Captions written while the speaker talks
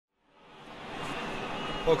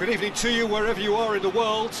Well, good evening to you wherever you are in the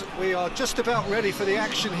world. We are just about ready for the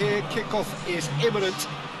action here. Kickoff is imminent.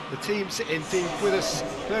 The teams indeed with us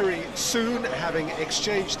very soon, having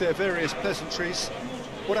exchanged their various pleasantries.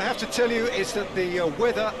 What I have to tell you is that the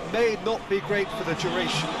weather may not be great for the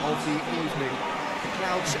duration of the evening. The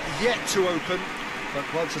clouds yet to open, but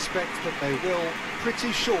one suspects that they will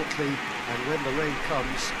pretty shortly, and when the rain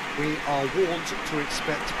comes, we are warned to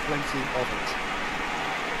expect plenty of it.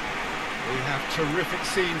 We have terrific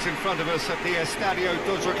scenes in front of us at the Estadio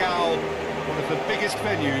do Dragão, one of the biggest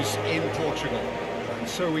venues in Portugal. And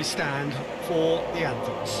so we stand for the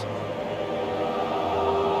anthems.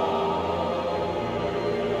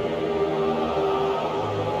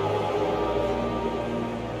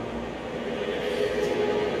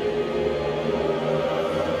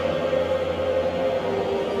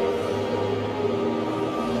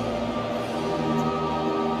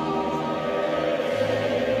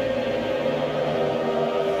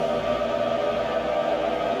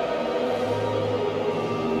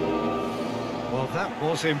 That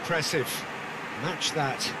was impressive. Match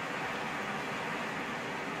that.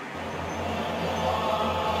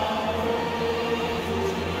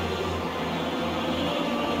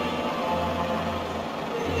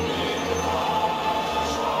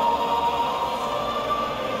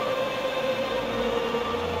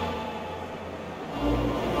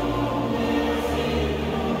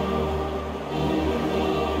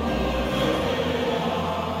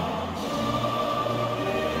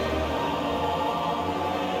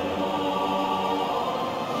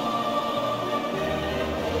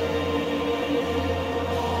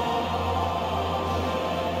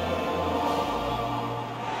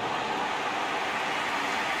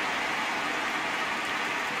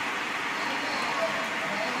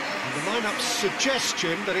 Lineup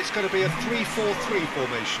suggestion that it's going to be a 3-4-3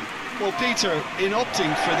 formation. Well, Peter, in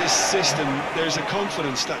opting for this system, there's a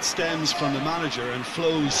confidence that stems from the manager and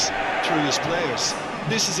flows through his players.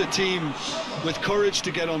 This is a team with courage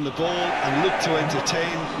to get on the ball and look to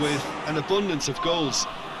entertain with an abundance of goals.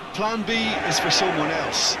 Plan B is for someone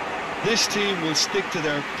else. This team will stick to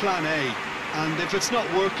their plan A, and if it's not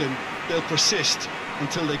working, they'll persist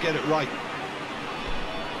until they get it right.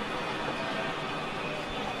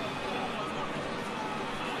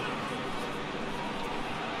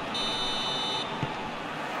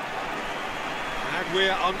 We're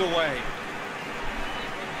underway.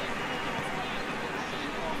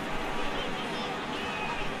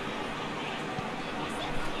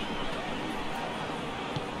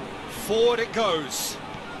 Forward it goes.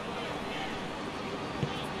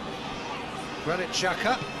 Granit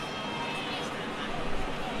Xhaka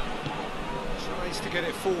tries to get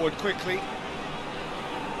it forward quickly.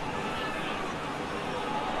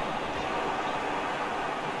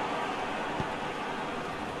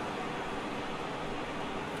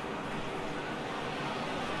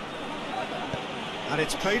 And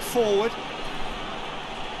it's played forward.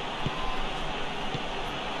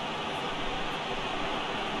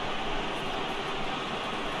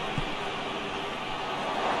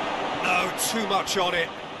 No, too much on it.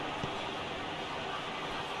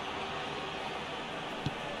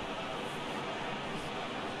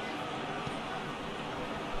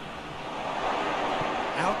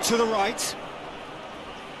 Out to the right.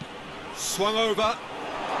 Swung over.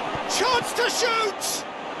 Chance to shoot!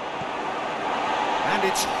 And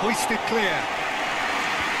it's hoisted clear.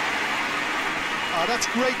 That's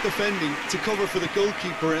great defending to cover for the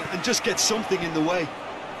goalkeeper and just get something in the way.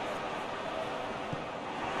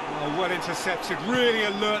 Oh, well intercepted, really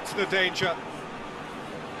alert to the danger.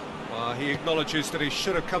 He acknowledges that he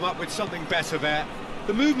should have come up with something better there.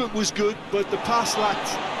 The movement was good, but the pass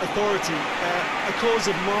lacked authority, a cause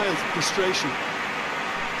of mild frustration.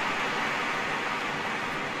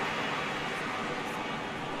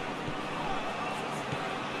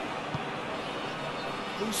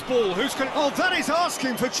 Who's ball? Who's going? Oh, that is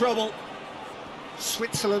asking for trouble.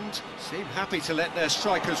 Switzerland seem happy to let their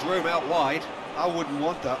strikers roam out wide. I wouldn't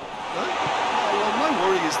want that. No? Well, my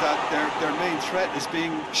worry is that their main threat is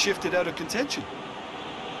being shifted out of contention.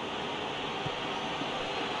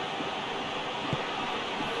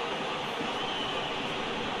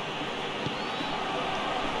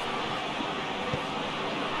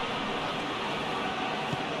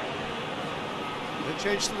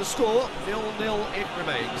 Change to the score, 0-0 it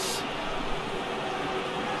remains.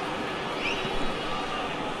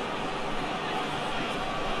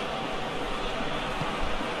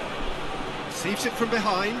 Receives it from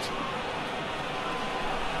behind.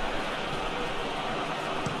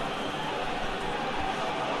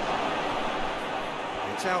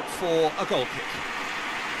 It's out for a goal kick.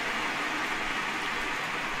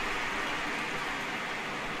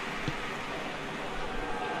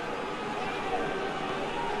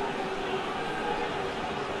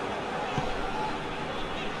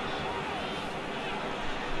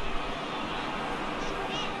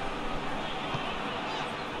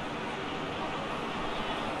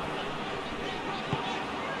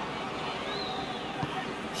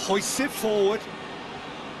 hoists it forward.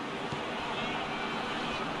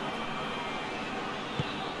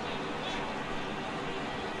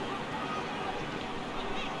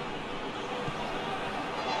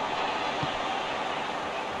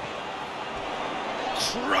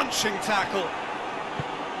 Crunching tackle.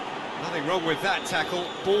 Nothing wrong with that tackle.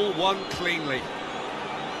 Ball won cleanly.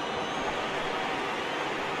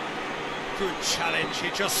 Good challenge, he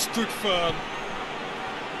just stood firm.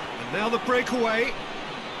 And now the breakaway.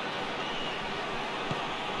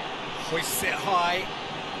 Hoists it high.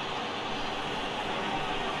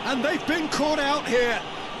 And they've been caught out here.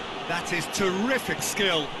 That is terrific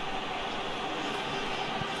skill.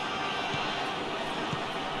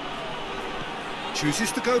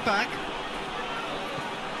 Chooses to go back.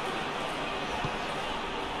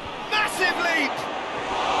 Massive leap!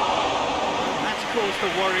 That's caused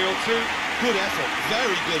a worry or two. Good effort,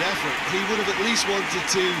 very good effort. He would have at least wanted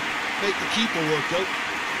to make the keeper work though.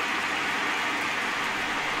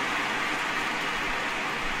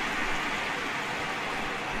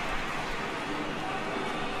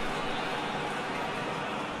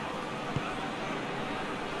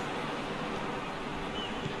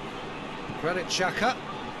 Granit Xhaka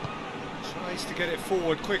tries to get it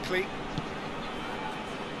forward quickly.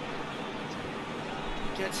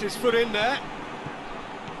 Gets his foot in there.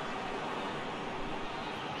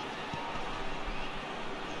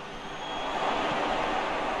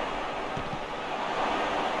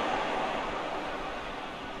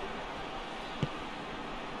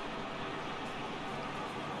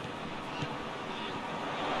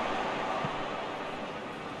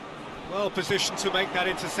 Well positioned to make that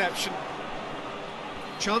interception.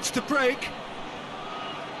 Chance to break.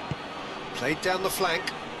 Played down the flank.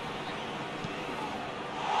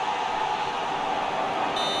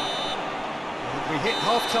 And we hit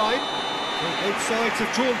half-time. Well, both sides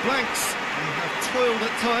have drawn blanks. They have toiled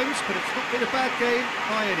at times, but it's not been a bad game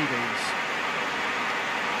by any means.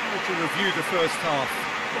 To review the first half.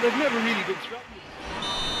 But they've never really been threatened.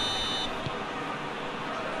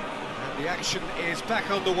 And the action is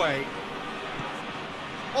back underway.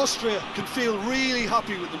 Austria can feel really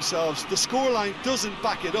happy with themselves. The scoreline doesn't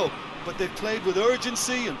back it up, but they've played with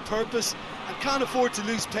urgency and purpose and can't afford to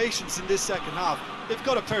lose patience in this second half. They've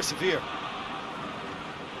got to persevere.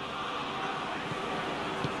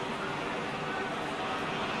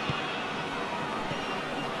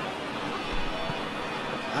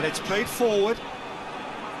 And it's played forward.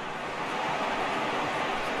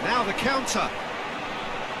 Now the counter.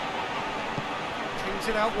 Pings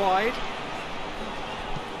it out wide.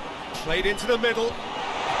 Played into the middle,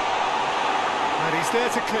 and he's there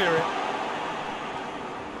to clear it,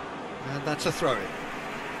 and that's a throw-in.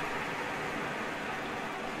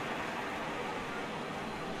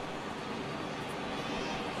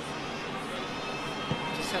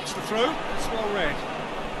 Intercepts the throw, it's well read.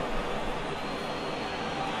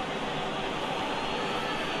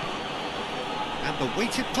 And the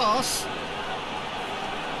weighted pass.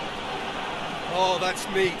 Oh, that's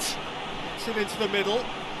neat. It's it into the middle.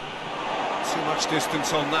 Too much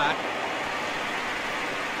distance on that.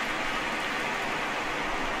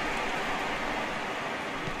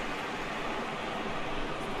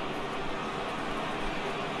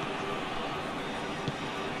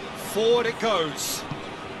 Forward it goes.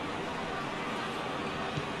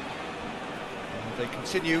 And they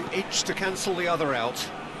continue each to cancel the other out.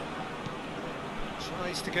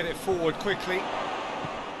 Tries to get it forward quickly.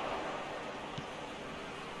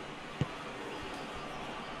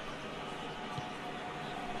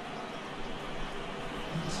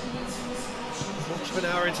 Quarter of an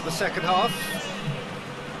hour into the second half.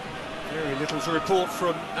 Very little to report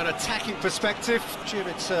from an attacking perspective. Jim,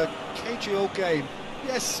 it's a cagey old game.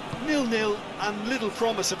 Yes, 0-0 and little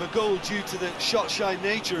promise of a goal due to the shot-shy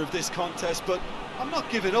nature of this contest, but I'm not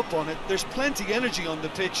giving up on it. There's plenty energy on the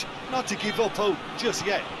pitch, not to give up hope just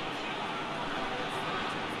yet.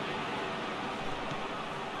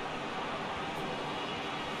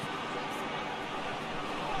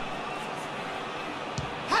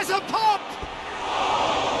 Has a pop!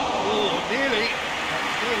 Oh, nearly. But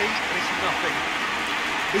nearly is nothing.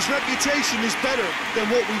 His reputation is better than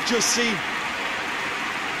what we've just seen.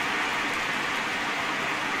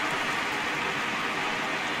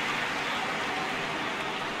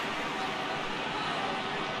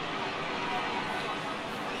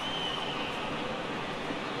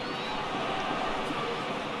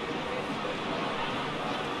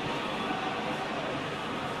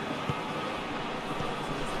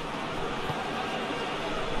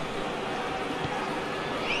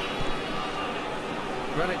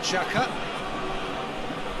 Granit Xhaka.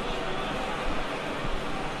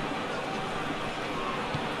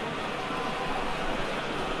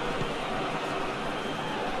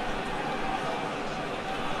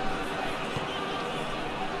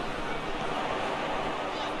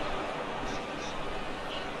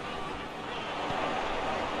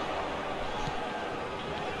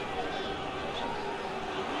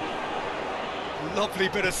 Lovely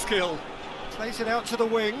bit of skill. Plays it out to the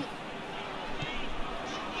wing.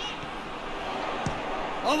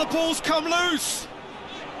 Oh, the ball's come loose!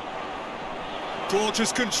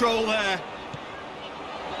 Gorgeous control there.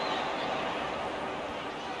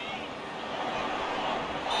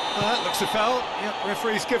 That looks a foul. Yep,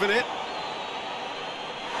 referee's given it.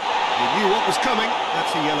 He knew what was coming.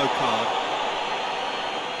 That's a yellow card.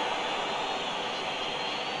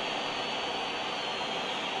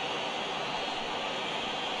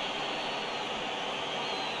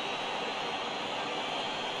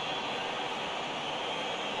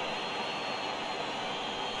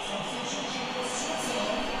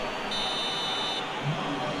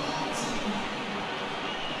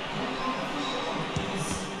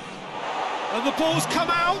 And the ball's come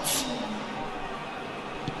out.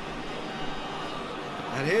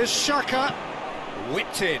 And here's Shaka,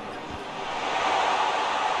 whipped in.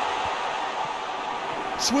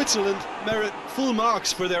 Switzerland merit full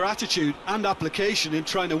marks for their attitude and application in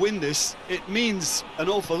trying to win this. It means an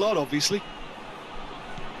awful lot, obviously.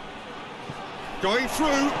 Going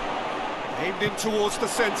through, aimed in towards the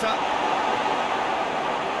centre. And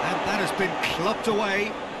that has been clubbed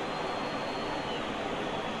away.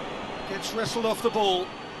 Gets wrestled off the ball.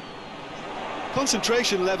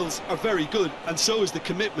 Concentration levels are very good, and so is the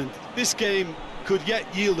commitment. This game could yet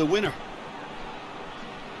yield a winner.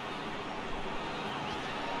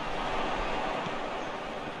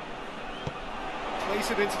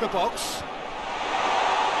 Plays it into the box.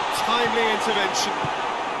 Timely intervention.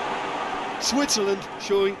 Switzerland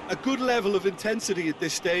showing a good level of intensity at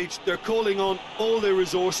this stage. They're calling on all their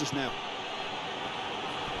resources now.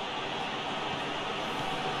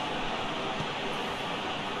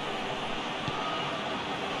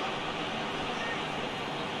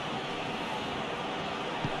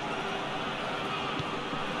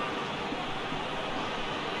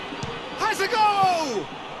 Has a go!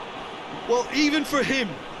 Well, even for him,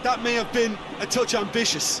 that may have been a touch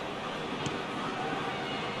ambitious.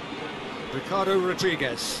 Ricardo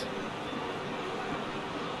Rodriguez.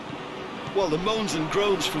 Well, the moans and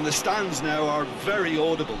groans from the stands now are very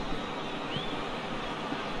audible.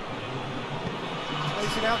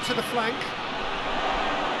 Plays it out to the flank.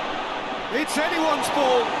 It's anyone's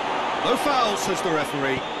ball. No foul, says the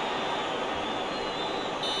referee.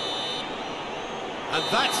 And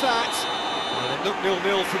that's that. Well, it looked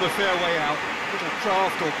 0-0 from a fair way out. Little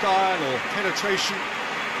craft or guile or penetration.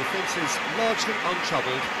 Defence is largely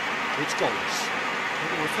untroubled. It's goals.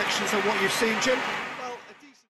 Any reflections on what you've seen, Jim?